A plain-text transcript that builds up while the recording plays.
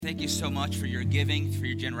Thank you so much for your giving, for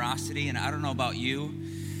your generosity. And I don't know about you,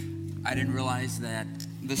 I didn't realize that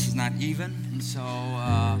this is not even. And so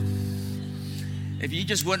if you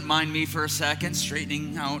just wouldn't mind me for a second,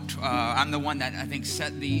 straightening out, I'm the one that I think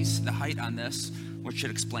set the height on this, which should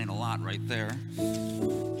explain a lot right there.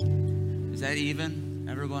 Is that even,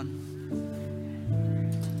 everyone?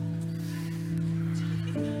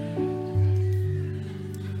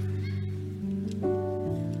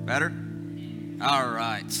 Better? All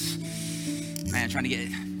right. Man, trying to get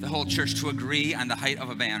the whole church to agree on the height of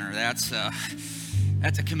a banner. That's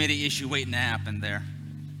a committee issue waiting to happen there.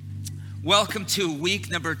 Welcome to week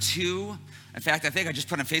number 2. In fact, I think I just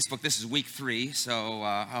put on Facebook, this is week 3, so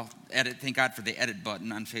I'll edit. Thank God for the edit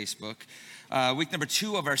button on Facebook. Week number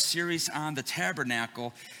 2 of our series on the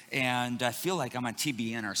tabernacle, and I feel like I'm on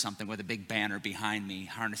TBN or something with a big banner behind me,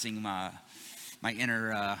 harnessing my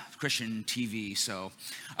inner Christian TV. So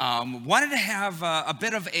wanted to have a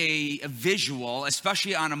bit of a visual,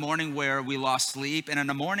 especially on a morning where we lost sleep, and in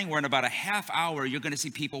a morning where in about a half hour, you're going to see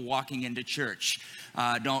people walking into church.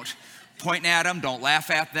 Don't point at them, don't laugh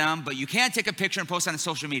at them, but you can take a picture and post on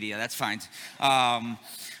social media. That's fine.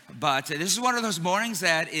 But this is one of those mornings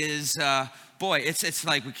that is, it's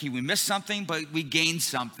like we missed something, but we gained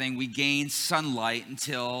something. We gained sunlight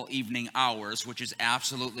until evening hours, which is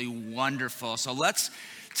absolutely wonderful. So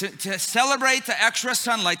to celebrate the extra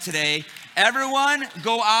sunlight today, everyone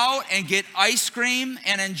go out and get ice cream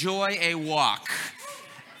and enjoy a walk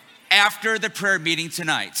after the prayer meeting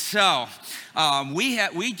tonight. So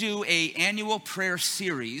we do an annual prayer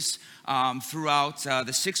series throughout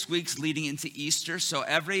the 6 weeks leading into Easter. So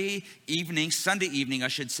every evening, Sunday evening, I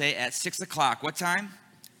should say, at 6 o'clock. What time?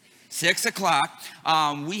 6 o'clock.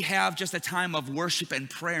 We have just a time of worship and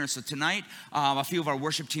prayer. So tonight, a few of our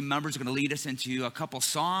worship team members are going to lead us into a couple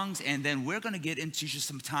songs, and then we're going to get into just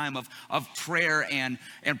some time of prayer and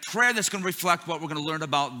prayer that's going to reflect what we're going to learn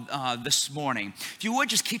about this morning. If you would,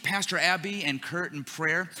 just keep Pastor Abby and Kurt in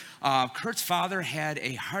prayer. Kurt's father had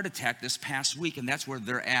a heart attack this past week, and that's where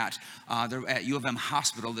they're at. They're at U of M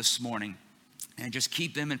Hospital this morning. And just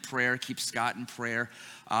keep them in prayer, keep Scott in prayer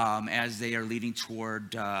as they are leading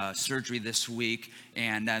toward surgery this week.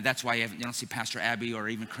 And that's why you don't see Pastor Abby or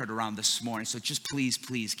even Kurt around this morning. So just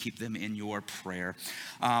please keep them in your prayer.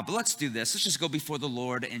 But let's do this. Let's just go before the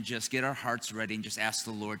Lord and just get our hearts ready and just ask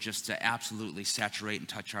the Lord just to absolutely saturate and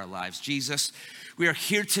touch our lives. Jesus, we are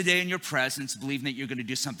here today in your presence, believing that you're going to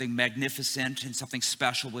do something magnificent and something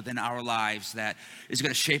special within our lives that is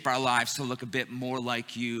going to shape our lives to look a bit more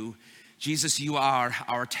like you. Jesus, you are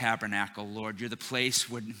our tabernacle, Lord. You're the place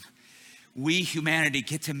where we, humanity,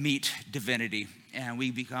 get to meet divinity, and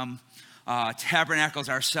we become tabernacles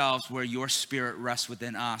ourselves where your spirit rests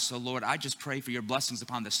within us. So, Lord, I just pray for your blessings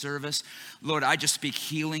upon the service. Lord, I just speak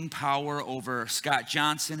healing power over Scott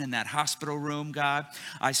Johnson in that hospital room, God.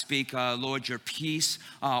 I speak, Lord, your peace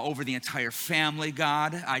over the entire family,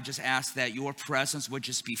 God. I just ask that your presence would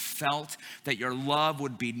just be felt, that your love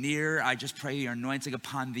would be near. I just pray your anointing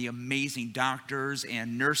upon the amazing doctors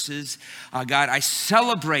and nurses. God, I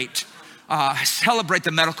celebrate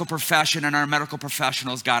the medical profession and our medical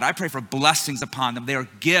professionals, God. I pray for blessings upon them. They are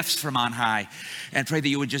gifts from on high. And pray that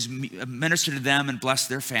you would just minister to them and bless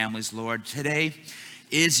their families, Lord. Today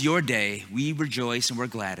is your day. We rejoice and we're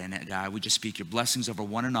glad in it, God. We just speak your blessings over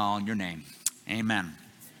one and all in your name. Amen.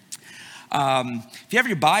 If you have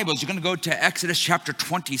your Bibles, you're going to go to Exodus chapter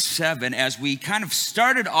 27 as we kind of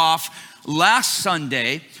started off last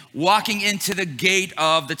Sunday walking into the gate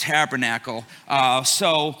of the tabernacle. I'm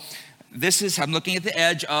looking at the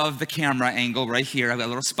edge of the camera angle right here. I've got a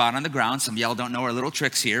little spot on the ground. Some of y'all don't know our little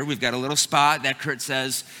tricks here. We've got a little spot that Kurt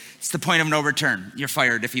says, it's the point of no return. You're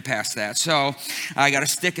fired if you pass that. So I got a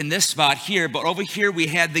stick in this spot here, but over here we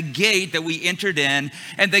had the gate that we entered in,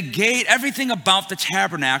 and the gate, everything about the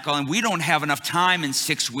tabernacle, and we don't have enough time in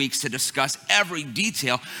 6 weeks to discuss every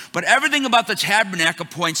detail, but everything about the tabernacle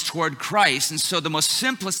points toward Christ. And so the most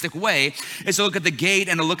simplistic way is to look at the gate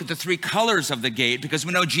and to look at the 3 colors of the gate, because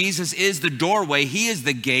we know Jesus is the doorway. He is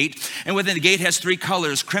the gate, and within the gate has 3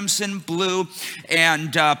 colors, crimson, blue,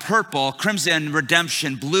 and purple. Crimson,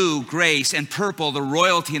 redemption; blue, grace; and purple, the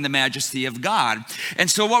royalty and the majesty of God.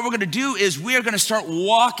 And so what we're going to do is we're going to start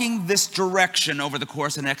walking this direction over the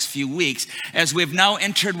course of the next few weeks as we've now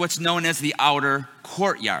entered what's known as the outer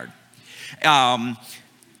courtyard.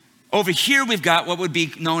 Over here, we've got what would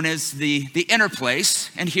be known as the inner place,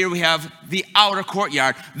 and here we have the outer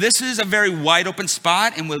courtyard. This is a very wide open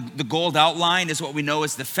spot, and with the gold outline is what we know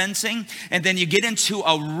as the fencing. And then you get into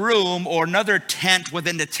a room or another tent.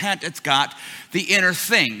 Within the tent, it's got the inner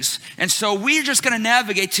things. And so we're just going to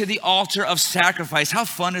navigate to the altar of sacrifice. How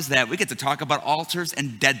fun is that? We get to talk about altars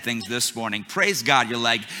and dead things this morning. Praise God, you're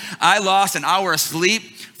like, I lost an hour of sleep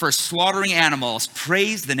for slaughtering animals.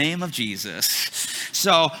 Praise the name of Jesus.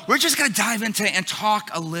 So we're just going to dive into it and talk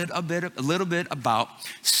a little bit about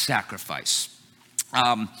sacrifice.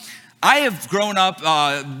 I have grown up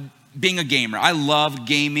being a gamer. I love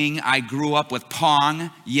gaming. I grew up with Pong.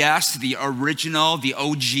 Yes, the original, the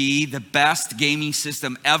OG, the best gaming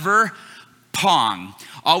system ever, Pong.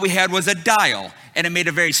 All we had was a dial, and it made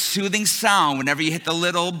a very soothing sound whenever you hit the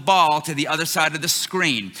little ball to the other side of the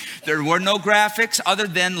screen. There were no graphics other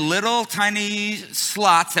than little tiny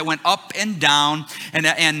slots that went up and down,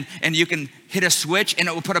 and you can hit a switch and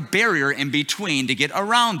it will put a barrier in between to get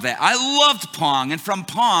around that. I loved Pong, and from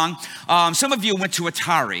Pong, some of you went to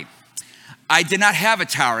Atari. I did not have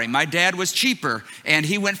Atari. My dad was cheaper, and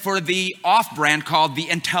he went for the off-brand called the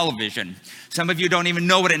Intellivision. Some of you don't even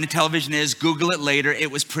know what an Intellivision is. Google it later.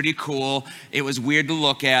 It was pretty cool. It was weird to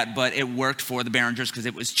look at, but it worked for the Behringers because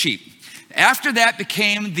it was cheap. After that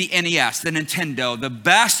became the NES, the Nintendo, the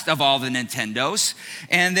best of all the Nintendos.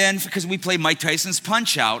 And then because we played Mike Tyson's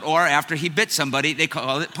Punch-Out, or after he bit somebody, they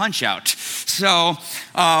called it Punch-Out. So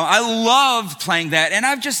I loved playing that. And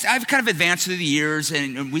I've kind of advanced through the years,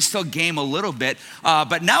 and we still game a little bit.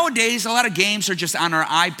 But nowadays, a lot of games are just on our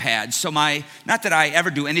iPads. So not that I ever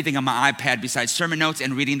do anything on my iPad besides sermon notes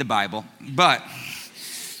and reading the Bible, but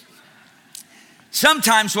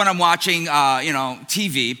sometimes when I'm watching,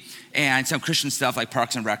 TV, and some Christian stuff like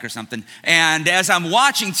Parks and Rec or something. And as I'm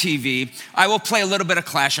watching TV, I will play a little bit of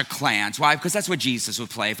Clash of Clans. Why? Because that's what Jesus would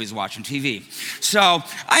play if he was watching TV. So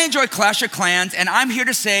I enjoy Clash of Clans, and I'm here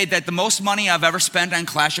to say that the most money I've ever spent on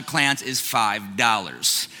Clash of Clans is $5.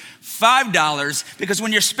 $5, because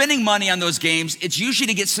when you're spending money on those games, it's usually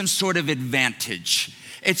to get some sort of advantage.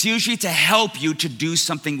 It's usually to help you to do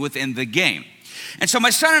something within the game. And so my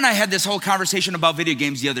son and I had this whole conversation about video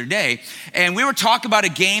games the other day, and we were talking about a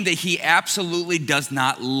game that he absolutely does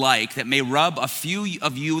not like, that may rub a few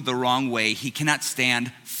of you the wrong way. He cannot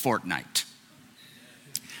stand Fortnite.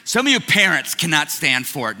 Some of you parents cannot stand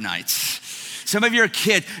Fortnite. Some of your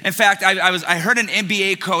kids, in fact, I heard an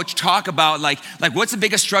NBA coach talk about like what's the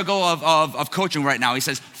biggest struggle of coaching right now? He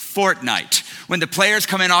says, Fortnite. When the players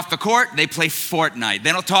come in off the court, they play Fortnite.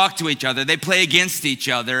 They don't talk to each other. They play against each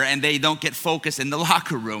other, and they don't get focused in the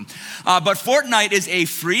locker room. But Fortnite is a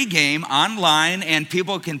free game online, and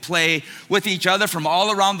people can play with each other from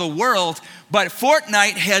all around the world. But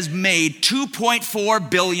Fortnite has made $2.4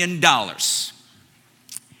 billion.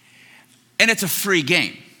 And it's a free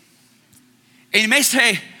game. And you may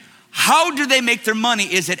say, how do they make their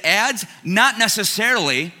money? Is it ads? Not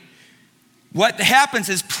necessarily. What happens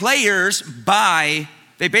is players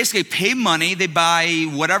they basically pay money, they buy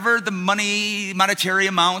whatever the monetary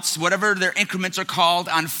amounts, whatever their increments are called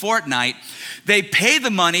on Fortnite. They pay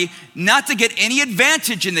the money not to get any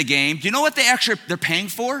advantage in the game. Do you know what they're paying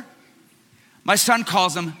for? My son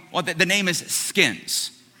calls them, the name is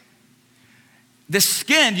skins. The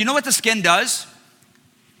skin, you know what the skin does?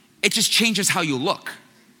 It just changes how you look.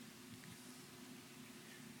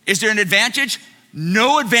 Is there an advantage?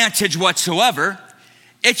 No advantage whatsoever.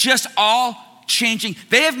 It's just all changing.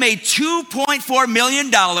 They have made $2.4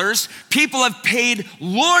 million. People have paid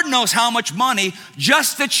Lord knows how much money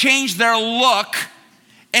just to change their look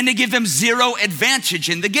and to give them zero advantage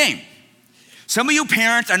in the game. Some of you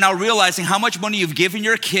parents are now realizing how much money you've given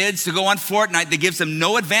your kids to go on Fortnite that gives them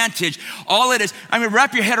no advantage. All it is,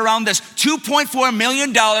 wrap your head around this. $2.4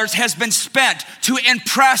 million has been spent to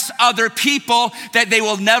impress other people that they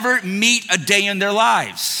will never meet a day in their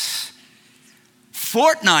lives.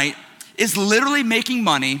 Fortnite is literally making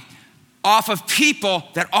money off of people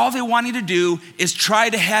that all they wanting to do is try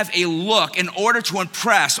to have a look in order to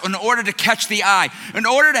impress, in order to catch the eye, in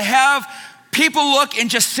order to have people look and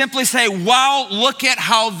just simply say, wow, look at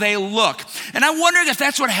how they look. And I'm wondering if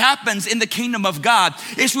that's what happens in the kingdom of God,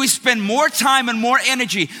 is we spend more time and more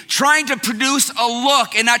energy trying to produce a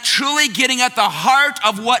look and not truly getting at the heart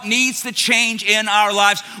of what needs to change in our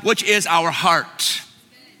lives, which is our heart.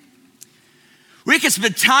 We can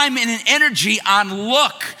spend time and energy on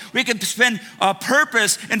look. We can spend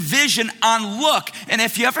purpose and vision on look. And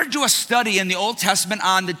if you ever do a study in the Old Testament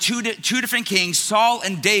on the two different kings, Saul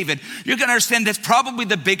and David, you're going to understand that's probably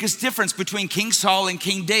the biggest difference between King Saul and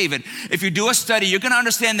King David. If you do a study, you're going to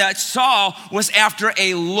understand that Saul was after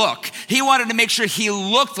a look. He wanted to make sure he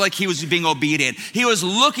looked like he was being obedient. He was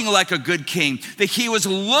looking like a good king. That he was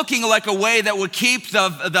looking like a way that would keep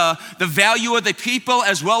the value of the people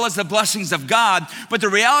as well as the blessings of God. But the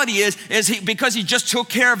reality is because he just took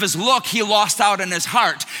care of his look, he lost out in his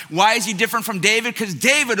heart. Why is he different from David? Because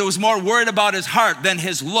David was more worried about his heart than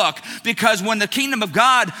his look. Because when the kingdom of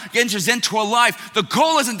God enters into a life, the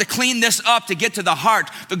goal isn't to clean this up to get to the heart.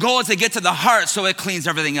 The goal is to get to the heart so it cleans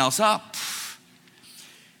everything else up.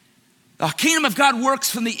 The kingdom of God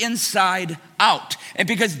works from the inside out. And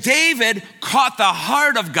because David caught the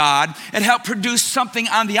heart of God, it helped produce something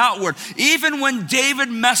on the outward. Even when David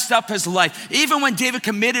messed up his life, even when David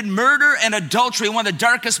committed murder and adultery, one of the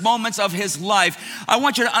darkest moments of his life, I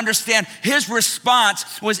want you to understand his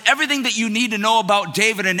response was everything that you need to know about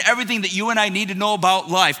David and everything that you and I need to know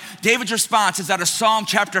about life. David's response is out of Psalm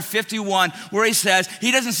chapter 51, where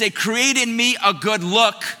he doesn't say, create in me a good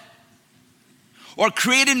look, or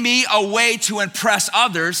create in me a way to impress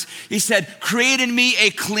others. He said, create in me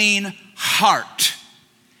a clean heart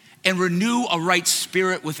and renew a right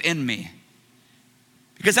spirit within me.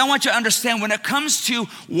 Because I want you to understand when it comes to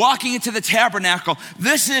walking into the tabernacle,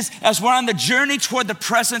 this is, as we're on the journey toward the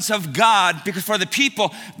presence of God, because for the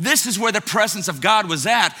people, this is where the presence of God was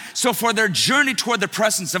at. So for their journey toward the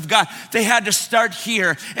presence of God, they had to start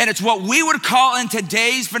here. And it's what we would call in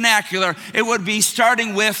today's vernacular, it would be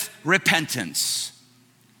starting with repentance.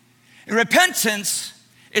 And repentance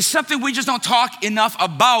is something we just don't talk enough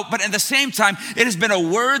about, but at the same time, it has been a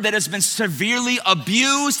word that has been severely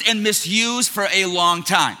abused and misused for a long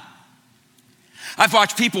time. I've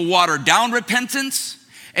watched people water down repentance,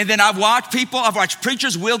 and then I've watched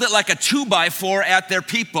preachers wield it like a 2x4 at their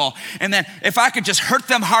people. And then if I could just hurt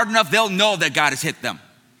them hard enough, they'll know that God has hit them.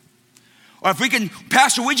 Or if we can,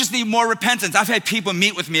 Pastor, we just need more repentance. I've had people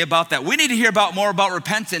meet with me about that. We need to hear more about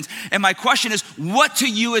repentance. And my question is, what to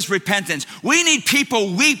you is repentance? We need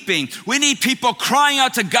people weeping. We need people crying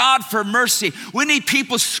out to God for mercy. We need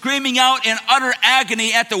people screaming out in utter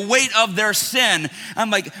agony at the weight of their sin. I'm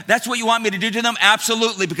like, that's what you want me to do to them?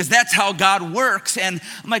 Absolutely, because that's how God works. And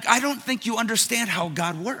I'm like, I don't think you understand how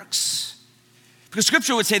God works. Because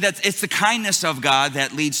Scripture would say that it's the kindness of God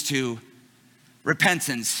that leads to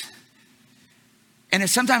repentance. And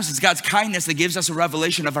sometimes it's God's kindness that gives us a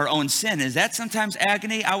revelation of our own sin. Is that sometimes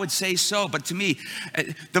agony? I would say so. But to me,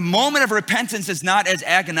 the moment of repentance is not as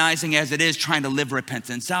agonizing as it is trying to live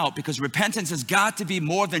repentance out, because repentance has got to be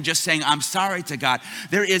more than just saying, I'm sorry to God.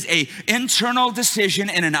 There is an internal decision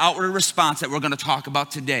and an outward response that we're going to talk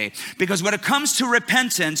about today. Because when it comes to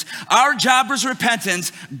repentance, our job is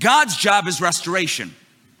repentance. God's job is restoration.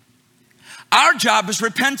 Our job is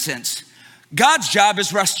repentance. God's job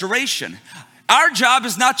is restoration. Our job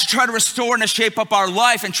is not to try to restore and to shape up our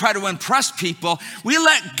life and try to impress people. We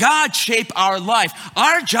let God shape our life.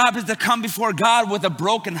 Our job is to come before God with a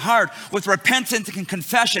broken heart, with repentance and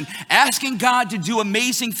confession, asking God to do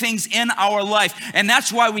amazing things in our life. And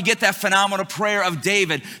that's why we get that phenomenal prayer of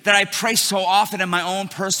David that I pray so often in my own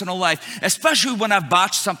personal life, especially when I've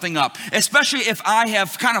botched something up, especially if I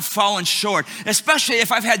have kind of fallen short, especially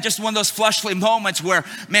if I've had just one of those fleshly moments where,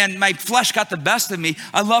 man, my flesh got the best of me.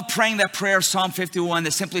 I love praying that prayer, Psalm 51,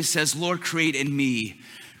 that simply says, Lord, create in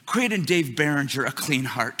Dave Barringer a clean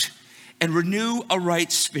heart and renew a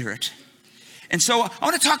right spirit. And so I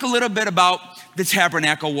want to talk a little bit about the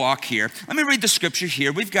tabernacle walk here. Let me read the scripture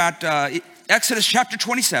here. We've got Exodus chapter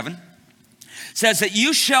 27. It says that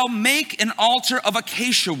you shall make an altar of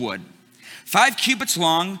acacia wood, 5 cubits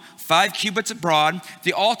long, 5 cubits broad.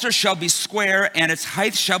 The altar shall be square, and its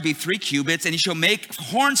height shall be 3 cubits, and you shall make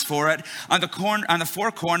horns for it on the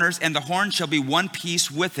 4 corners, and the horn shall be one piece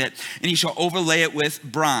with it, and you shall overlay it with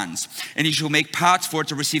bronze. And you shall make pots for it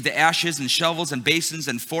to receive the ashes, and shovels, and basins,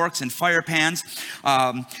 and forks, and fire pans.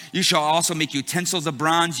 You shall also make utensils of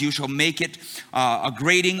bronze. You shall make it a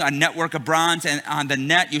grating, a network of bronze, and on the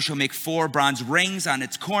net you shall make 4 bronze rings on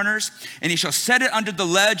its corners. And you shall set it under the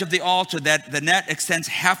ledge of the altar, that the net extends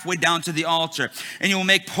halfway down to the altar. And you will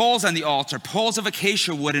make poles on the altar, poles of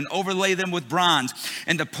acacia wood, and overlay them with bronze.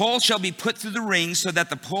 And the poles shall be put through the rings, so that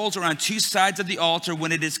the poles are on two sides of the altar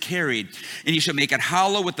when it is carried. And you shall make it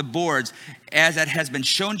hollow with the boards, as it has been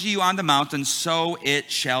shown to you on the mountain, so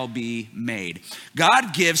it shall be made.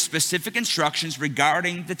 God gives specific instructions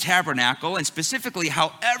regarding the tabernacle and specifically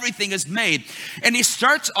how everything is made. And he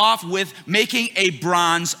starts off with making a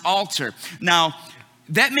bronze altar. Now,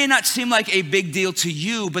 that may not seem like a big deal to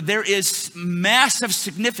you, but there is massive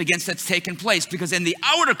significance that's taken place, because in the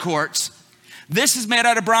outer courts, this is made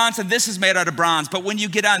out of bronze and this is made out of bronze. But when you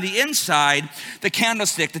get on the inside, the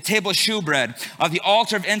candlestick, the table of shewbread, the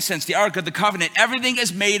altar of incense, the Ark of the Covenant, everything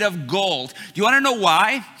is made of gold. Do you want to know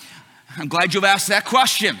why? I'm glad you've asked that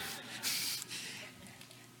question.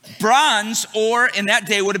 Bronze, or in that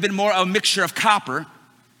day would have been more a mixture of copper,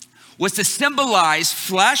 was to symbolize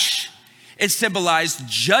flesh. It symbolized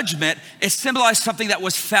judgment. It symbolized something that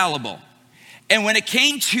was fallible. And when it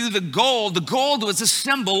came to the gold was a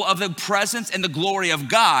symbol of the presence and the glory of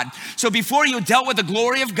God. So before you dealt with the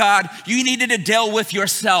glory of God, you needed to deal with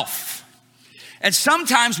yourself. And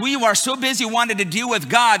sometimes we are so busy wanting to deal with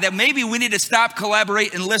God that maybe we need to stop,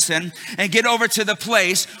 collaborate, and listen and get over to the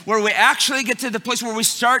place where we actually get to the place where we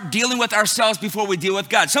start dealing with ourselves before we deal with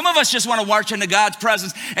God. Some of us just want to march into God's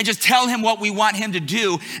presence and just tell him what we want him to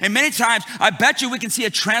do. And many times, I bet you we can see a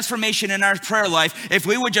transformation in our prayer life if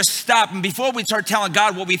we would just stop. And before we start telling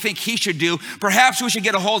God what we think he should do, perhaps we should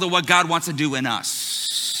get a hold of what God wants to do in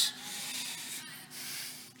us.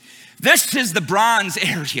 This is the bronze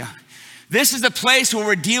area. This is the place where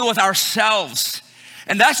we deal with ourselves.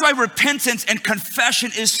 And that's why repentance and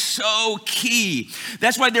confession is so key.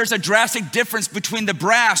 That's why there's a drastic difference between the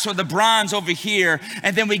brass or the bronze over here,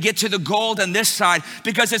 and then we get to the gold on this side,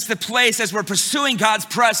 because it's the place, as we're pursuing God's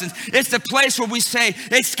presence, it's the place where we say,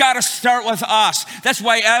 it's got to start with us. That's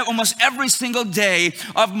why almost every single day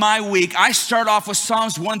of my week, I start off with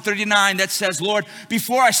Psalms 139 that says, Lord,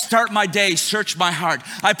 before I start my day, search my heart.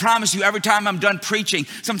 I promise you, every time I'm done preaching,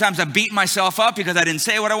 sometimes I beat myself up because I didn't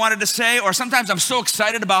say what I wanted to say, or sometimes I'm so excited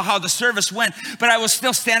about how the service went, but I will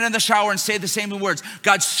still stand in the shower and say the same words.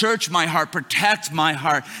 God, search my heart, protect my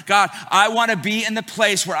heart. God, I want to be in the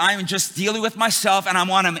place where I'm just dealing with myself, and I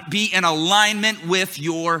want to be in alignment with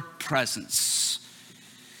your presence.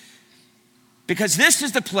 Because this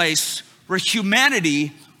is the place where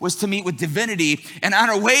humanity was to meet with divinity, and on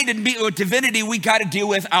our way to meet with divinity, we got to deal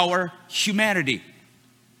with our humanity.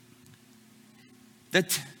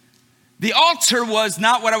 The altar was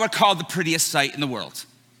not what I would call the prettiest sight in the world.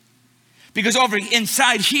 Because over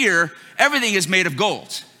inside here, everything is made of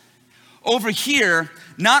gold. Over here,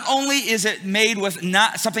 not only is it made with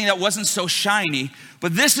not something that wasn't so shiny,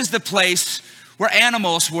 but this is the place where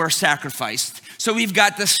animals were sacrificed. So we've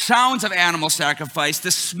got the sounds of animal sacrifice, the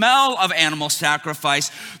smell of animal sacrifice,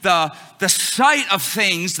 the sight of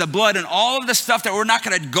things, the blood, and all of the stuff that we're not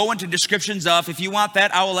going to go into descriptions of. If you want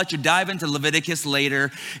that, I will let you dive into Leviticus later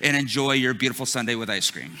and enjoy your beautiful Sunday with ice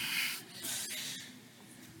cream.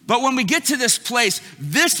 But when we get to this place,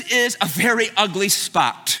 this is a very ugly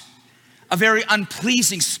spot, a very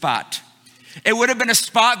unpleasing spot. It would have been a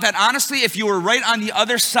spot that, honestly, if you were right on the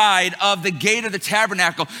other side of the gate of the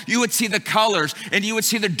tabernacle, you would see the colors and you would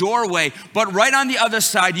see the doorway. But right on the other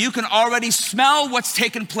side, you can already smell what's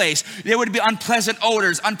taken place. There would be unpleasant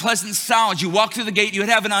odors, unpleasant sounds. You walk through the gate, you would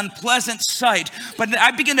have an unpleasant sight. But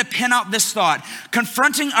I begin to pin out this thought.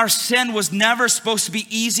 Confronting our sin was never supposed to be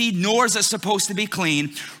easy, nor is it supposed to be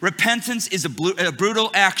clean. Repentance is a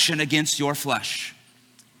brutal action against your flesh.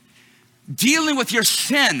 Dealing with your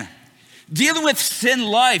sin, dealing with sin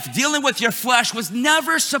life, dealing with your flesh was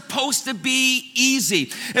never supposed to be easy.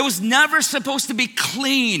 It was never supposed to be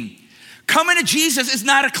clean. Coming to Jesus is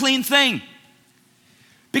not a clean thing,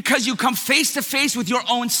 because you come face to face with your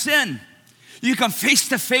own sin. You come face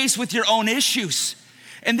to face with your own issues.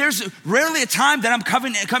 And there's rarely a time that I'm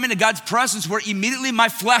coming to God's presence where immediately my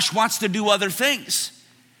flesh wants to do other things.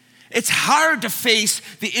 It's hard to face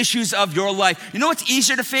the issues of your life. You know what's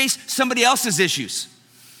easier to face? Somebody else's issues.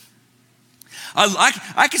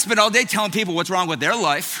 I can spend all day telling people what's wrong with their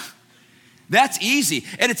life. That's easy.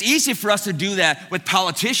 And it's easy for us to do that with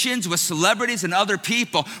politicians, with celebrities, and other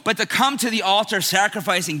people. But to come to the altar of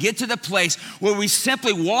sacrifice and get to the place where we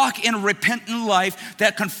simply walk in a repentant life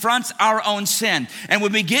that confronts our own sin. And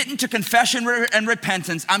when we get into confession and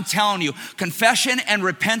repentance, I'm telling you, confession and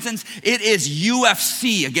repentance, it is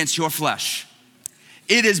UFC against your flesh.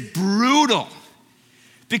 It is brutal.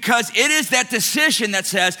 Because it is that decision that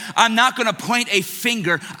says, I'm not going to point a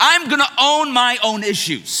finger. I'm going to own my own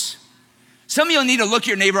issues. Some of you need to look at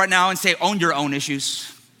your neighbor right now and say, own your own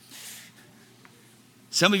issues.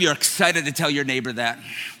 Some of you are excited to tell your neighbor that.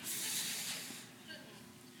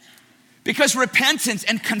 Because repentance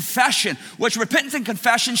and confession, which repentance and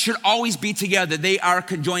confession should always be together. They are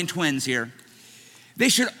conjoined twins here. They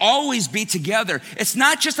should always be together. It's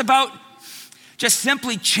not just about just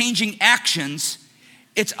simply changing actions.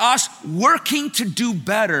 It's us working to do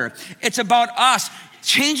better. It's about us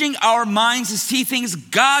changing our minds to see things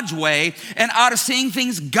God's way, and out of seeing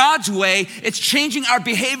things God's way, it's changing our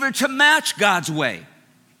behavior to match God's way.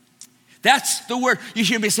 That's the word. You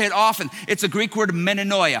hear me say it often. It's a Greek word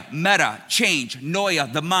metanoia, meta, change,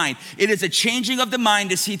 noia, the mind. It is a changing of the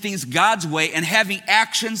mind to see things God's way and having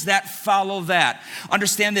actions that follow that.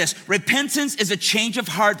 Understand this. Repentance is a change of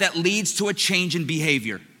heart that leads to a change in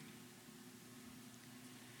behavior.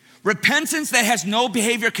 Repentance that has no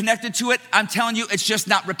behavior connected to it, I'm telling you, it's just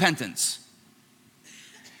not repentance.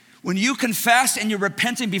 When you confess and you're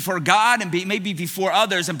repenting before God and maybe before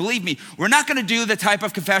others, and believe me, we're not gonna do the type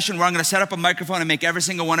of confession where I'm gonna set up a microphone and make every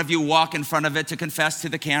single one of you walk in front of it to confess to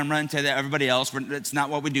the camera and to everybody else. It's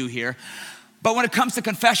not what we do here. But when it comes to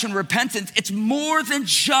confession, repentance, it's more than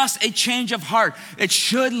just a change of heart. It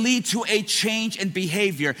should lead to a change in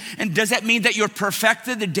behavior. And does that mean that you're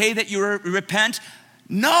perfected the day that you repent?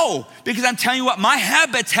 No, because I'm telling you what, my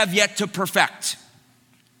habits have yet to perfect.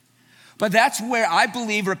 But that's where I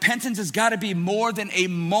believe repentance has got to be more than a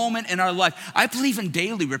moment in our life. I believe in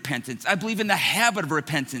daily repentance. I believe in the habit of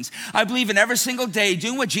repentance. I believe in every single day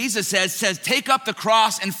doing what Jesus says, take up the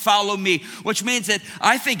cross and follow me, which means that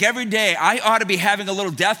I think every day I ought to be having a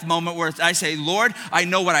little death moment where I say, Lord, I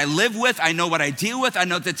know what I live with. I know what I deal with. I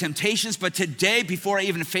know the temptations. But today, before I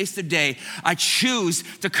even face the day, I choose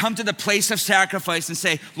to come to the place of sacrifice and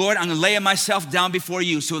say, Lord, I'm going to lay myself down before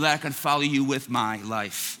you so that I can follow you with my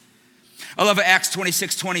life. I love what Acts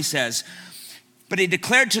 26:20 says. But he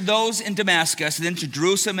declared to those in Damascus, then to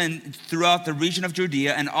Jerusalem and throughout the region of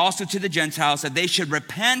Judea, and also to the Gentiles, that they should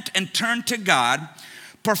repent and turn to God,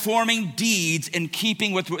 performing deeds in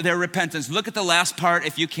keeping with their repentance. Look at the last part,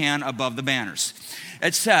 if you can, above the banners.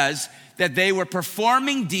 It says that they were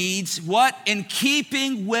performing deeds, what? In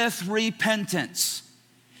keeping with repentance.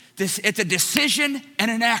 It's a decision and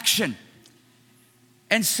an action.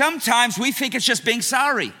 And sometimes we think it's just being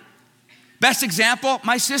sorry. Best example,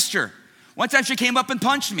 my sister. One time she came up and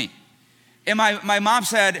punched me. And my mom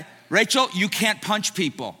said, Rachel, you can't punch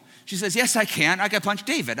people. She says, yes, I can. I can punch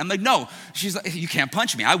David. I'm like, no. She's like, you can't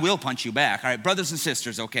punch me. I will punch you back. All right, brothers and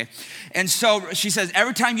sisters, okay? And so she says,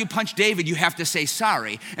 every time you punch David, you have to say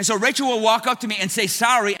sorry. And so Rachel will walk up to me and say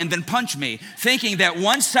sorry and then punch me, thinking that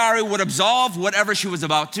one sorry would absolve whatever she was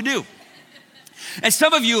about to do. And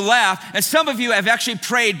some of you laugh, and some of you have actually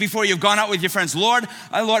prayed before you've gone out with your friends, Lord,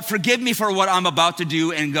 forgive me for what I'm about to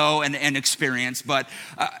do and go and experience. But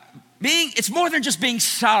it's more than just being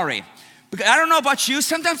sorry. Because I don't know about you,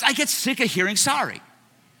 sometimes I get sick of hearing sorry.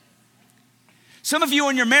 Some of you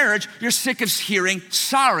in your marriage, you're sick of hearing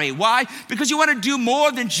sorry. Why? Because you want to do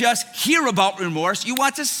more than just hear about remorse. You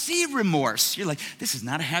want to see remorse. You're like, this is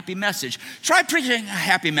not a happy message. Try preaching a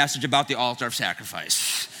happy message about the altar of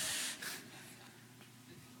sacrifice.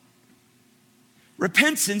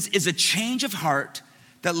 Repentance is a change of heart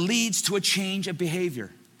that leads to a change of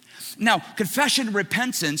behavior. Now, confession and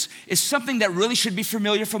repentance is something that really should be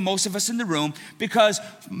familiar for most of us in the room, because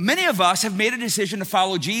many of us have made a decision to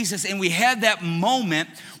follow Jesus, and we had that moment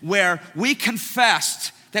where we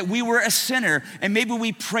confessed that we were a sinner, and maybe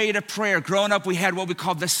we prayed a prayer. Growing up, we had what we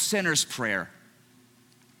called the sinner's prayer.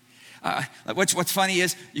 What's funny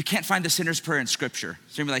is you can't find the sinner's prayer in Scripture.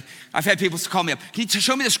 So you're like, I've had people call me up, can you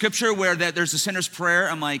show me the Scripture where there's a sinner's prayer?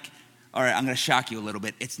 I'm like, all right, I'm going to shock you a little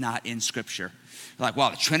bit. It's not in Scripture. You're like, wow,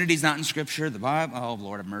 the Trinity's not in Scripture, the Bible, oh,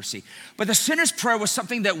 Lord have mercy. But the sinner's prayer was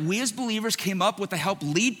something that we as believers came up with to help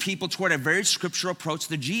lead people toward a very scriptural approach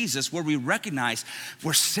to Jesus, where we recognize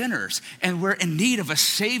we're sinners and we're in need of a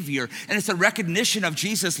Savior. And it's a recognition of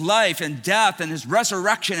Jesus' life and death and his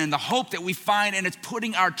resurrection and the hope that we find, and it's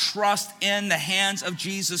putting our trust in the hands of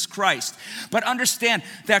Jesus Christ. But understand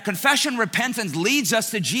that confession, repentance leads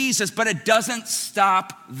us to Jesus, but it doesn't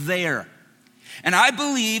stop there. And I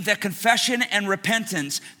believe that confession and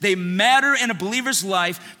repentance, they matter in a believer's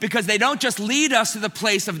life because they don't just lead us to the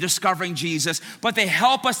place of discovering Jesus, but they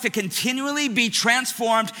help us to continually be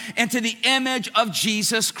transformed into the image of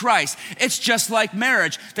Jesus Christ. It's just like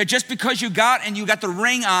marriage, that just because you got the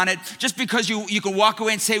ring on it, just because you can walk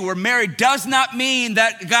away and say we're married, does not mean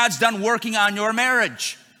that God's done working on your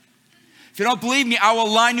marriage. If you don't believe me, I will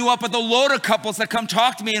line you up with a load of couples that come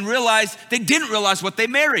talk to me and realize they didn't realize what they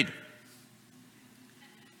married.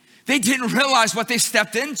 They didn't realize what they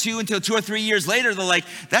stepped into until 2 or 3 years later. They're like,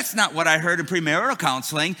 that's not what I heard in premarital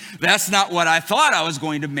counseling. That's not what I thought I was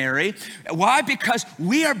going to marry. Why? Because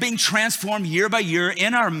we are being transformed year by year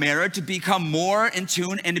in our marriage to become more in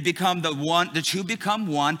tune and to become the two become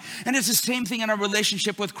one. And it's the same thing in our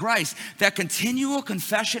relationship with Christ. That continual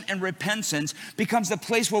confession and repentance becomes the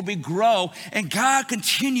place where we grow and God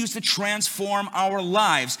continues to transform our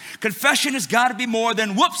lives. Confession has got to be more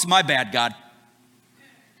than, whoops, my bad, God.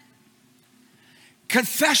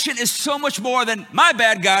 Confession is so much more than, my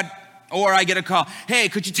bad, God. Or I get a call, hey,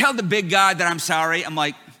 could you tell the big guy that I'm sorry? I'm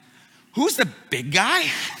like, who's the big guy?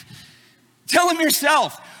 Tell him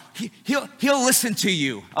yourself. He'll listen to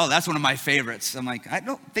you. Oh, that's one of my favorites. I'm like, I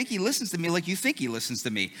don't think he listens to me like you think he listens to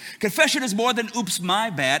me. Confession is more than, oops, my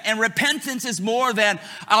bad. And repentance is more than,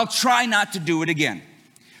 I'll try not to do it again.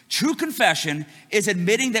 True confession is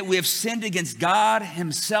admitting that we have sinned against God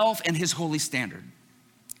himself and his holy standard.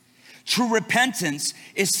 True repentance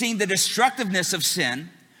is seeing the destructiveness of sin,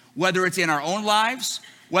 whether it's in our own lives,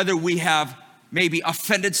 whether we have maybe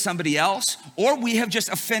offended somebody else, or we have just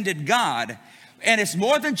offended God. And it's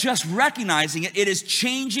more than just recognizing it, it is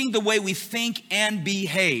changing the way we think and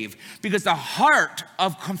behave. Because the heart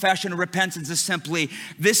of confession and repentance is simply,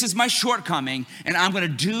 this is my shortcoming, and I'm gonna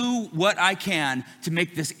do what I can to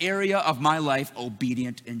make this area of my life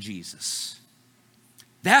obedient in Jesus.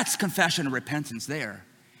 That's confession and repentance there.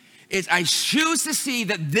 Is I choose to see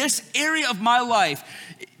that this area of my life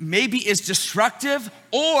maybe is destructive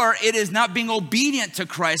or it is not being obedient to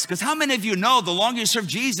Christ. Because how many of you know the longer you serve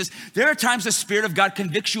Jesus, there are times the Spirit of God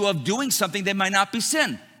convicts you of doing something that might not be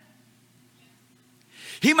sin.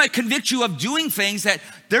 He might convict you of doing things that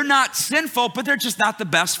they're not sinful, but they're just not the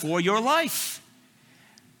best for your life.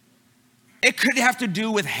 It could have to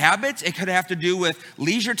do with habits. It could have to do with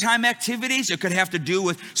leisure time activities. It could have to do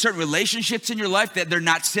with certain relationships in your life that they're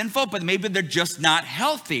not sinful, but maybe they're just not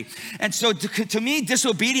healthy. And so to me,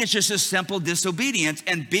 disobedience is just simple disobedience.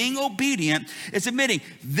 And being obedient is admitting,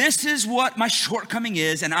 this is what my shortcoming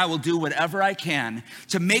is, and I will do whatever I can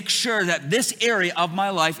to make sure that this area of my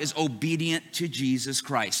life is obedient to Jesus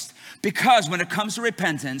Christ. Because when it comes to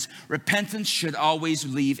repentance, repentance should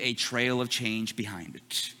always leave a trail of change behind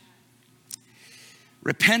it.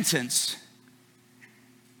 Repentance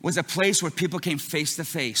was a place where people came face to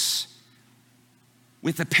face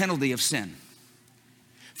with the penalty of sin.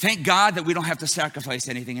 Thank God that we don't have to sacrifice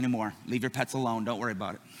anything anymore. Leave your pets alone, don't worry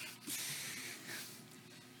about it.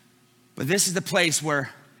 But this is the place where,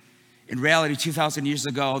 in reality, 2,000 years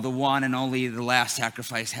ago, the one and only, the last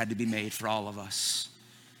sacrifice had to be made for all of us.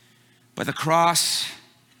 But the cross,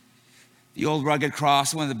 the old rugged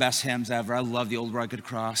cross, one of the best hymns ever. I love the old rugged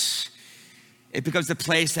cross. It becomes the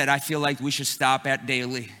place that I feel like we should stop at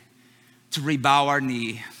daily to rebow our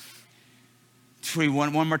knee, to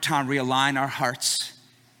one more time realign our hearts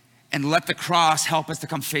and let the cross help us to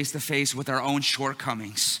come face to face with our own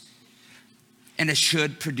shortcomings. And it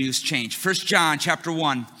should produce change. 1 John chapter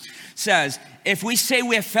 1 says, if we say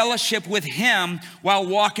we have fellowship with him while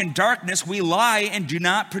walk in darkness, we lie and do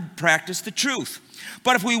not practice the truth.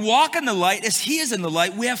 But if we walk in the light as he is in the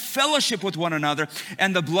light, we have fellowship with one another,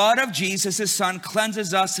 and the blood of Jesus, his son,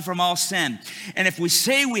 cleanses us from all sin. And if we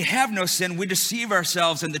say we have no sin, we deceive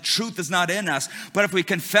ourselves and the truth is not in us. But if we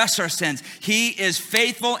confess our sins, he is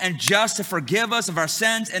faithful and just to forgive us of our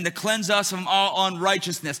sins and to cleanse us from all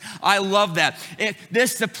unrighteousness. I love that.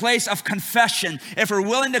 This is the place of confession. If we're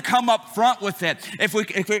willing to come up front with it, if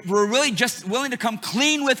we're really just willing to come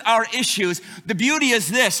clean with our issues, the beauty is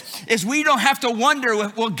this, is we don't have to wonder,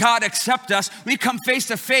 will God accept us? We come face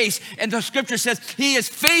to face, and the scripture says he is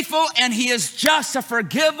faithful and he is just to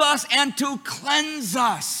forgive us and to cleanse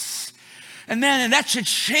us. And that should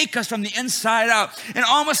shake us from the inside out and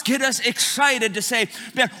almost get us excited to say,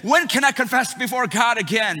 man, when can I confess before God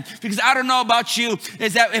again? Because I don't know about you,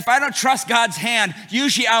 is that if I don't trust God's hand,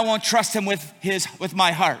 usually I won't trust him with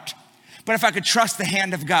my heart. But if I could trust the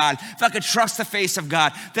hand of God, if I could trust the face of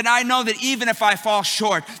God, then I know that even if I fall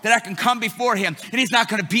short, that I can come before him and he's not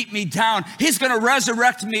going to beat me down. He's going to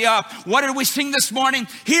resurrect me up. What did we sing this morning?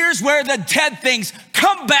 Here's where the dead things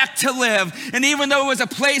come back to live. And even though it was a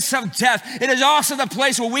place of death, it is also the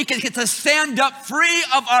place where we can get to stand up free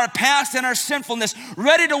of our past and our sinfulness,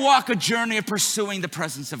 ready to walk a journey of pursuing the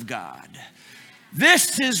presence of God.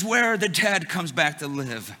 This is where the dead comes back to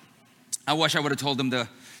live. I wish I would have told him to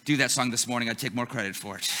do that song this morning. I'd take more credit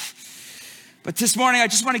for it. But this morning, I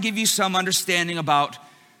just want to give you some understanding about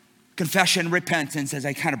confession, repentance, as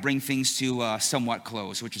I kind of bring things to somewhat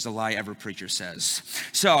close, which is a lie every preacher says.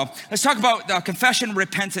 So let's talk about confession,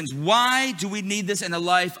 repentance. Why do we need this in the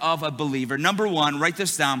life of a believer? Number one, write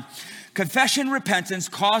this down. Confession and repentance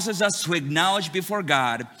causes us to acknowledge before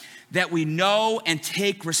God that we know and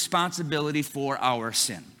take responsibility for our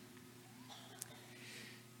sin.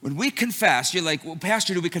 When we confess, you're like, well,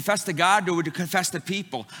 Pastor, do we confess to God or do we confess to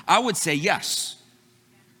people? I would say yes.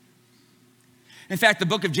 In fact, the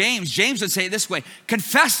book of James would say it this way: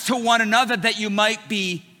 confess to one another that you might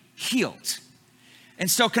be healed. And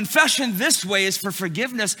so confession this way is for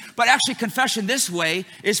forgiveness, but actually confession this way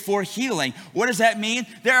is for healing. What does that mean?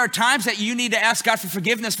 There are times that you need to ask God for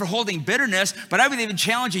forgiveness for holding bitterness, but I would even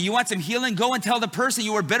challenge you. You want some healing? Go and tell the person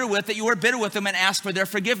you were bitter with that you were bitter with them and ask for their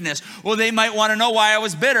forgiveness. Well, they might want to know why I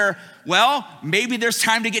was bitter. Well, maybe there's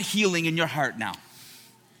time to get healing in your heart now.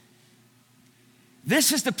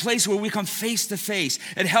 This is the place where we come face to face.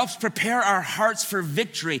 It helps prepare our hearts for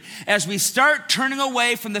victory as we start turning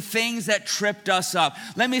away from the things that tripped us up.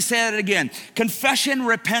 Let me say that again. Confession,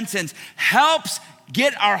 repentance helps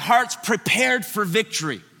get our hearts prepared for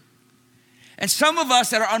victory. And some of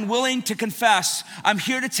us that are unwilling to confess, I'm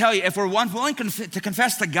here to tell you, if we're unwilling to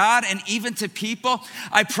confess to God and even to people,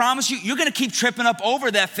 I promise you, you're going to keep tripping up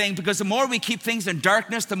over that thing, because the more we keep things in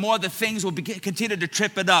darkness, the more the things will continue to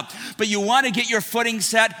trip it up. But you want to get your footing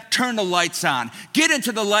set, turn the lights on. Get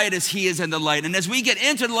into the light as He is in the light. And as we get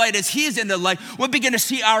into the light as He is in the light, we'll begin to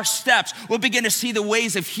see our steps. We'll begin to see the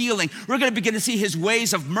ways of healing. We're going to begin to see His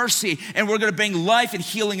ways of mercy, and we're going to bring life and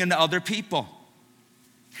healing into other people.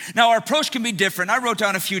 Now, our approach can be different. I wrote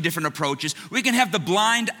down a few different approaches. We can have the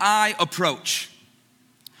blind eye approach.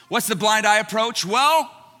 What's the blind eye approach? Well,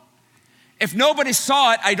 if nobody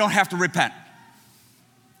saw it, I don't have to repent.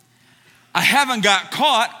 I haven't got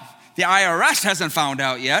caught. The IRS hasn't found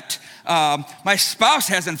out yet. My spouse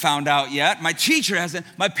hasn't found out yet. My teacher hasn't.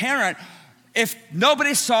 My parent. If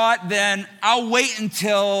nobody saw it, then I'll wait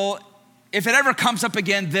until, if it ever comes up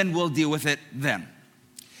again, then we'll deal with it then.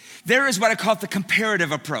 There is what I call the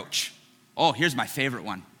comparative approach. Oh, here's my favorite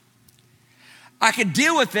one. I could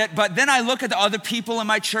deal with it, but then I look at the other people in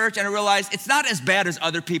my church and I realize it's not as bad as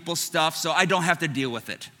other people's stuff, so I don't have to deal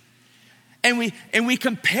with it. And we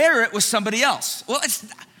compare it with somebody else. Well, it's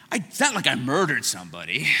not like I murdered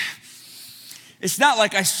somebody. It's not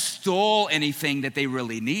like I stole anything that they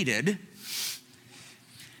really needed.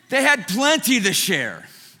 They had plenty to share.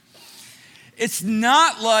 It's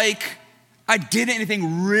not like I did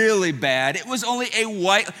anything really bad. It was only a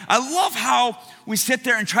white. I love how we sit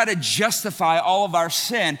there and try to justify all of our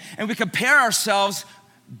sin, and we compare ourselves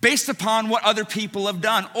based upon what other people have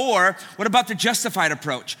done. Or what about the justified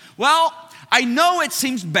approach? Well, I know it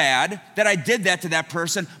seems bad that I did that to that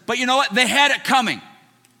person, but you know what? They had it coming.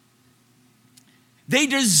 They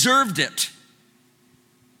deserved it.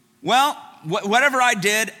 Well, whatever I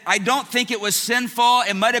did, I don't think it was sinful.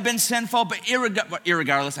 It might have been sinful, but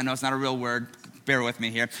irregardless, I know it's not a real word, bear with me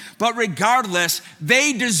here. But regardless,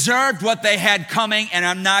 they deserved what they had coming, and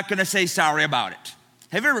I'm not going to say sorry about it.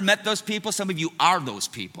 Have you ever met those people? Some of you are those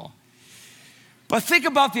people. But think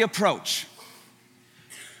about the approach.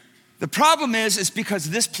 The problem is because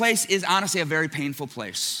this place is honestly a very painful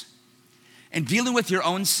place. And dealing with your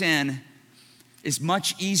own sin is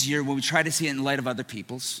much easier when we try to see it in light of other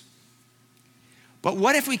people's. But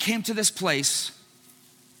what if we came to this place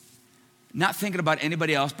not thinking about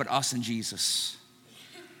anybody else but us and Jesus?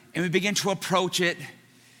 And we begin to approach it,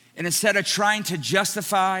 and instead of trying to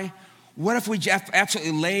justify, what if we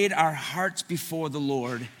absolutely laid our hearts before the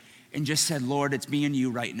Lord and just said, Lord, it's me and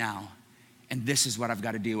you right now, and this is what I've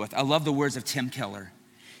got to deal with. I love the words of Tim Keller.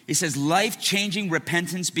 He says, life-changing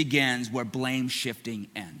repentance begins where blame shifting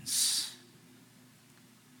ends.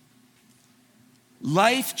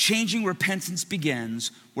 Life-changing repentance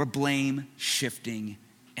begins where blame shifting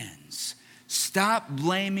ends. Stop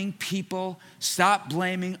blaming people. Stop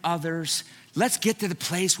blaming others. Let's get to the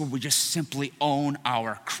place where we just simply own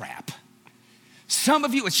our crap. Some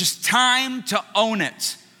of you, it's just time to own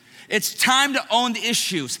it. It's time to own the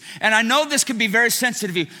issues. And I know this can be very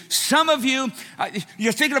sensitive to you. Some of you,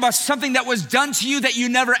 you're thinking about something that was done to you that you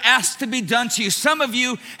never asked to be done to you. Some of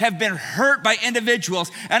you have been hurt by individuals.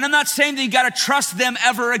 And I'm not saying that you got to trust them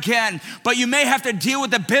ever again, but you may have to deal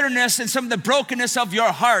with the bitterness and some of the brokenness of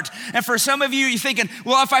your heart. And for some of you, you're thinking,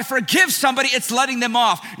 well, if I forgive somebody, it's letting them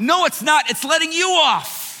off. No, it's not. It's letting you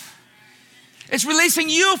off. It's releasing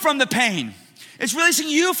you from the pain. It's releasing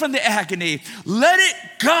you from the agony. Let it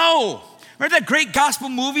go. Remember that great gospel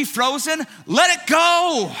movie, Frozen? Let it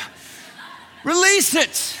go. Release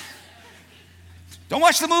it. Don't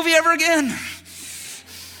watch the movie ever again.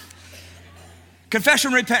 Confession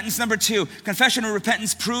and repentance, number 2. Confession and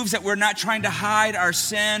repentance proves that we're not trying to hide our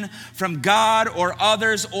sin from God or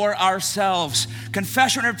others or ourselves.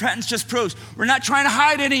 Confession and repentance just proves we're not trying to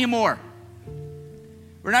hide it anymore.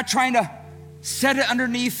 We're not trying to set it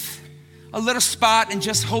underneath a little spot and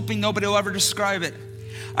just hoping nobody will ever describe it.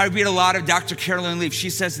 I read a lot of Dr. Carolyn Leaf. She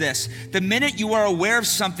says this: the minute you are aware of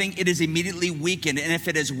something, it is immediately weakened. And if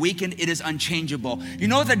it is weakened, it is unchangeable. You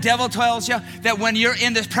know what the devil tells you? That when you're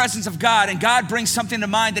in the presence of God and God brings something to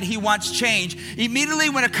mind that he wants change, immediately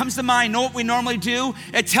when it comes to mind, know what we normally do?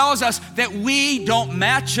 It tells us that we don't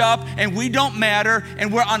match up and we don't matter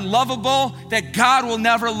and we're unlovable, that God will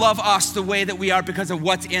never love us the way that we are because of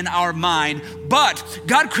what's in our mind. But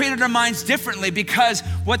God created our minds differently, because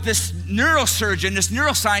what this neurosurgeon, this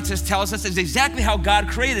neuroscientist tells us is exactly how God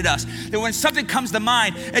created us. That when something comes to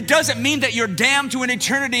mind, it doesn't mean that you're damned to an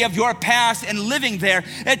eternity of your past and living there.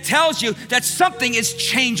 It tells you that something is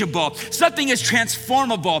changeable, something is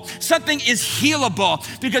transformable, something is healable,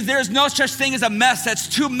 because there is no such thing as a mess that's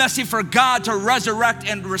too messy for God to resurrect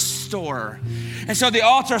and restore. And so the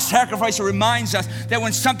altar sacrifice reminds us that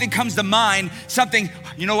when something comes to mind, something,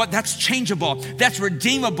 you know what, that's changeable, that's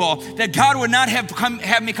redeemable, that God would not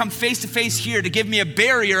have me come face to face here to give me a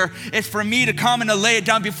barrier. It's for me to come and to lay it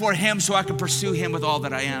down before him so I can pursue him with all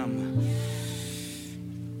that I am.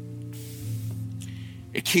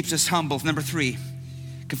 It keeps us humble. Number 3,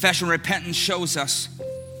 confession and repentance shows us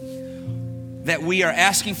that we are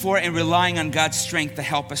asking for and relying on God's strength to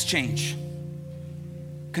help us change.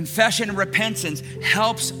 Confession and repentance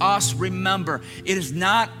helps us remember it is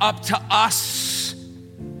not up to us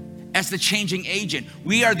as the changing agent.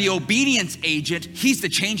 We are the obedience agent. He's the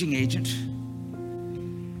changing agent.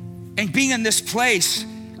 And being in this place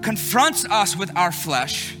confronts us with our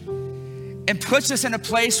flesh and puts us in a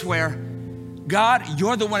place where, God,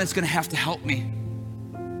 you're the one that's going to have to help me.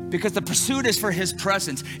 Because the pursuit is for his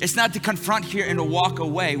presence. It's not to confront here and to walk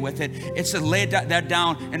away with it. It's to lay that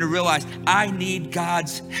down and to realize I need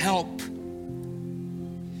God's help.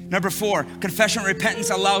 Number 4, confession and repentance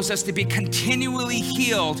allows us to be continually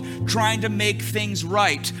healed, trying to make things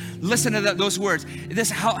right. Listen to those words. This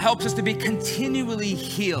helps us to be continually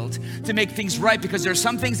healed, to make things right, because there are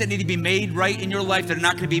some things that need to be made right in your life that are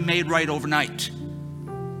not going to be made right overnight.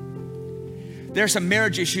 There are some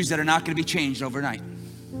marriage issues that are not going to be changed overnight.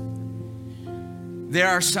 There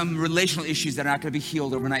are some relational issues that are not going to be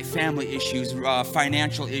healed overnight, family issues,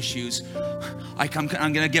 financial issues. I'm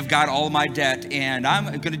going to give God all my debt, and I'm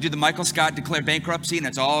going to do the Michael Scott, declare bankruptcy, and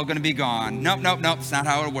it's all going to be gone. Nope, it's not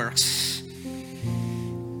how it works.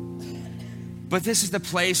 But this is the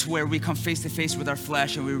place where we come face to face with our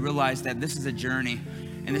flesh and we realize that this is a journey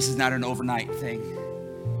and this is not an overnight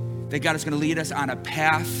thing. That God is going to lead us on a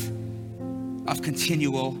path of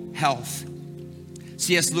continual health.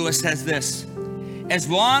 C.S. Lewis says this: as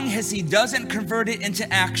long as he doesn't convert it into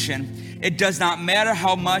action, it does not matter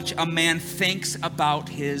how much a man thinks about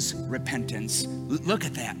his repentance. Look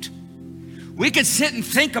at that. We could sit and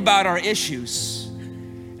think about our issues,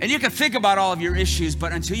 and you can think about all of your issues,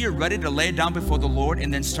 but until you're ready to lay it down before the Lord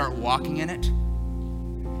and then start walking in it,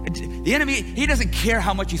 the enemy, he doesn't care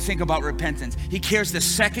how much you think about repentance. He cares the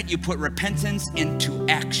second you put repentance into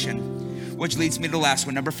action, which leads me to the last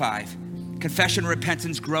one, number 5. Confession and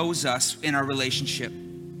repentance grows us in our relationship.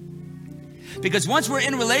 Because once we're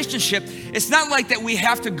in a relationship, it's not like that we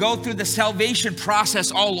have to go through the salvation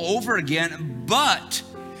process all over again, but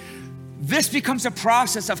this becomes a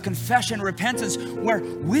process of confession and repentance where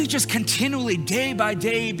we just continually, day by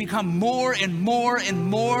day, become more and more and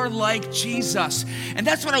more like Jesus. And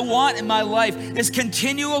that's what I want in my life, is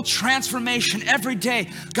continual transformation every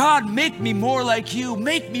day. God, make me more like you.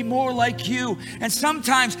 Make me more like you. And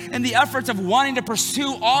sometimes in the efforts of wanting to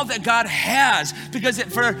pursue all that God has, because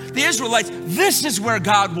for the Israelites, this is where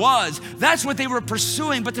God was. That's what they were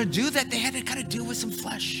pursuing. But to do that, they had to kind of deal with some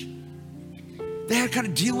flesh. They had to kind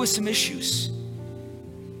of deal with some issues.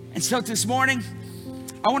 And so this morning,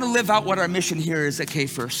 I want to live out what our mission here is at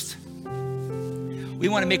K-First. We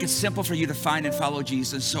want to make it simple for you to find and follow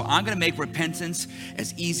Jesus. So I'm going to make repentance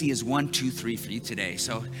as easy as 1, 2, 3 for you today.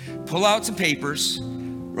 So pull out some papers.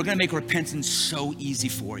 We're going to make repentance so easy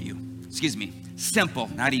for you. Excuse me, simple,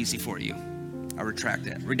 not easy for you. I'll retract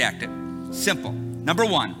it, redact it. Simple. Number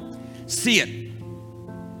 1, see it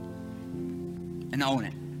and own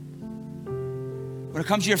it. When it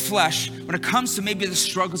comes to your flesh, when it comes to maybe the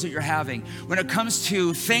struggles that you're having, when it comes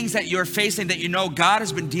to things that you're facing that you know God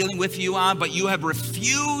has been dealing with you on, but you have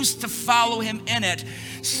refused to follow him in it,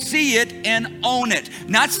 see it and own it.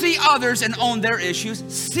 Not see others and own their issues.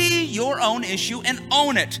 See your own issue and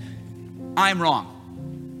own it. I'm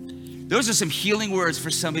wrong. Those are some healing words for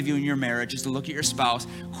some of you in your marriage, is to look at your spouse,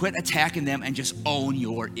 quit attacking them, and just own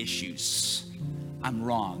your issues. I'm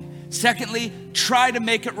wrong. Secondly, try to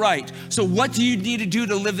make it right. So what do you need to do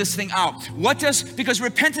to live this thing out? Because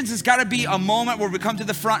repentance has got to be a moment where we come to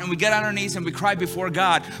the front and we get on our knees and we cry before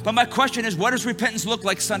God. But my question is, what does repentance look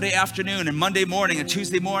like Sunday afternoon and Monday morning and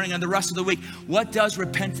Tuesday morning and the rest of the week? What does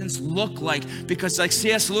repentance look like? Because like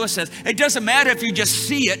C.S. Lewis says, it doesn't matter if you just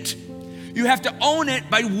see it. You have to own it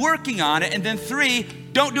by working on it. And then 3,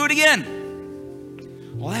 don't do it again.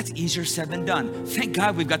 Well, that's easier said than done. Thank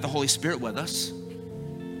God we've got the Holy Spirit with us.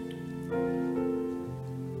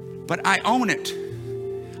 But I own it.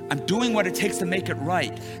 I'm doing what it takes to make it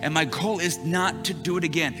right. And my goal is not to do it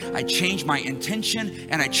again. I change my intention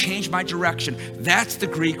and I change my direction. That's the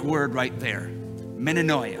Greek word right there.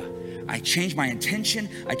 Metanoia. I change my intention.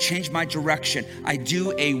 I change my direction. I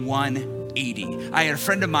do a 180. I had a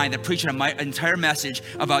friend of mine that preached my entire message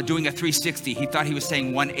about doing a 360. He thought he was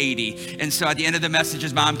saying 180. And so at the end of the message,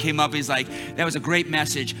 his mom came up. He's like, that was a great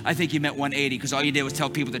message. I think you meant 180 because all you did was tell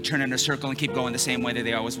people to turn in a circle and keep going the same way that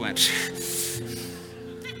they always went.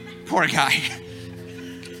 Poor guy.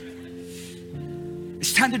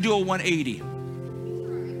 It's time to do a 180.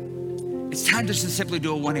 It's time just to simply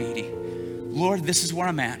do a 180. Lord, this is where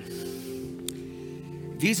I'm at.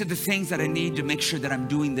 These are the things that I need to make sure that I'm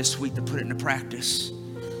doing this week to put it into practice.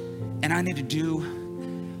 And I need to do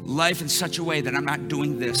life in such a way that I'm not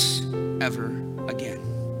doing this ever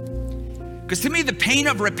again. Because to me, the pain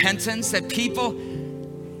of repentance that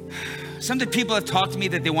some of the people have talked to me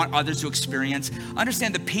that they want others to experience.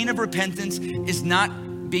 Understand the pain of repentance is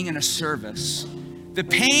not being in a service. The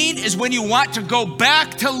pain is when you want to go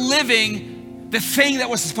back to living the thing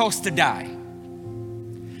that was supposed to die.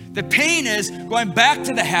 The pain is going back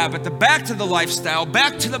to the habit, back to the lifestyle,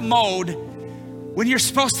 back to the mode when you're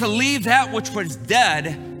supposed to leave that which was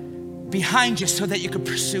dead behind you so that you can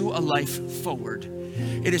pursue a life forward.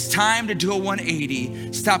 It is time to do a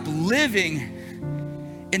 180. Stop living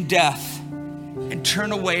in death and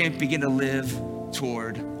turn away and begin to live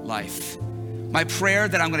toward life. My prayer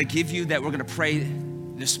that I'm going to give you, that we're going to pray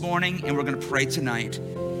this morning and we're going to pray tonight,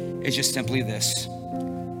 is just simply this.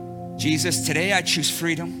 Jesus, today I choose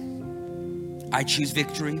freedom. I choose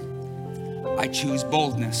victory. I choose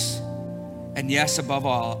boldness. And yes, above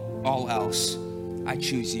all else, I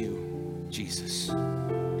choose you, Jesus.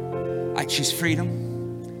 I choose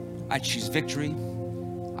freedom. I choose victory.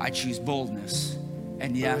 I choose boldness.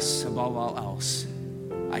 And yes, above all else,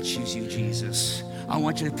 I choose you, Jesus. I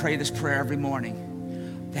want you to pray this prayer every morning.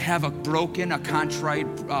 To have a broken, a contrite,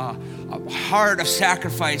 a heart of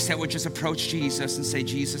sacrifice that would just approach Jesus and say,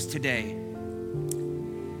 Jesus, today,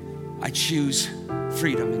 I choose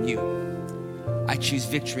freedom in you. I choose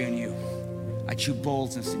victory in you. I choose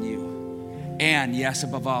boldness in you. And yes,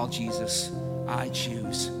 above all, Jesus, I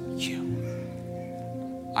choose you.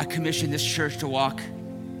 I commission this church to walk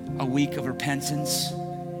a week of repentance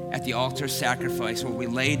at the altar of sacrifice, where we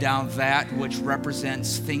lay down that which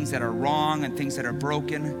represents things that are wrong and things that are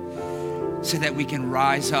broken, so that we can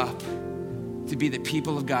rise up to be the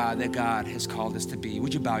people of God that God has called us to be.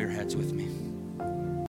 Would you bow your heads with me?